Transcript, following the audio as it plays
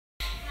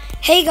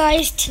Hey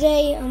guys,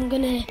 today I'm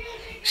gonna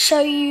show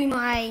you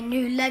my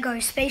new Lego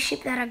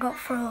spaceship that I got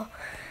for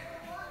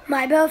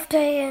my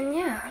birthday, and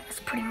yeah, that's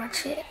pretty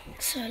much it.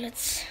 So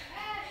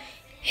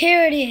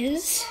here it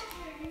is.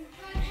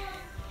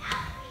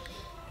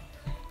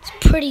 It's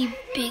pretty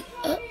big,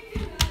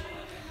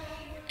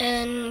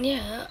 and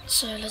yeah,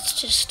 so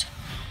let's just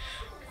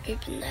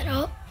open that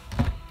up.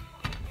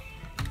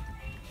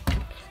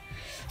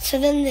 So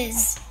then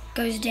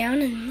goes down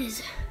and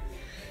there's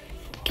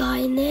a guy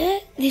in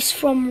there. This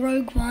from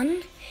Rogue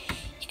One.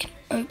 You can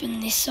open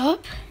this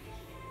up.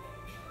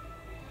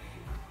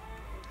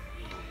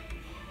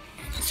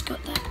 It's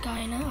got that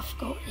guy now, I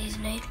forgot his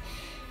name.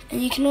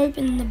 And you can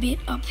open the bit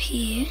up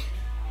here.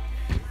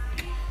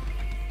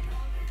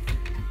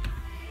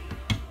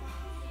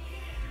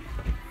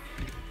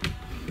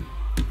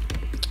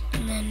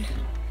 And then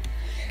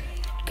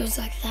it goes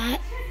like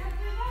that.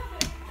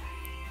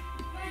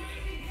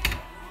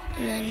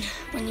 And then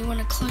when you want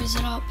to close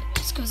it up, it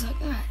just goes like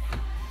that.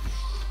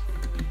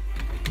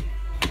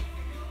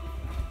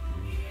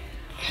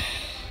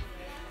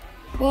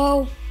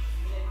 Whoa.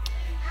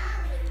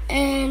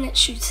 And it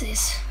shoots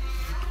this.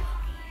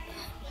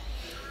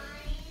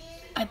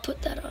 I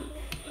put that on.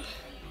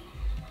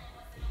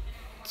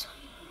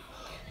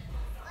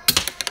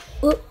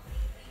 Whoop.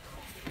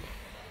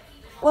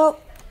 Well,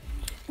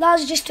 that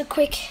was just a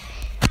quick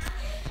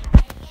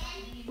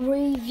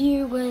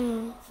review,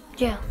 and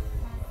yeah.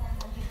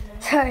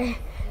 So,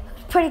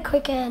 pretty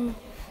quick, and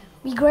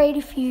be great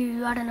if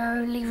you, I don't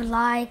know, leave a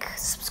like,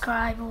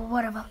 subscribe, or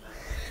whatever.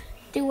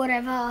 Do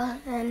whatever,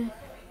 and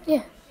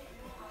yeah.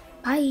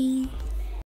 Bye.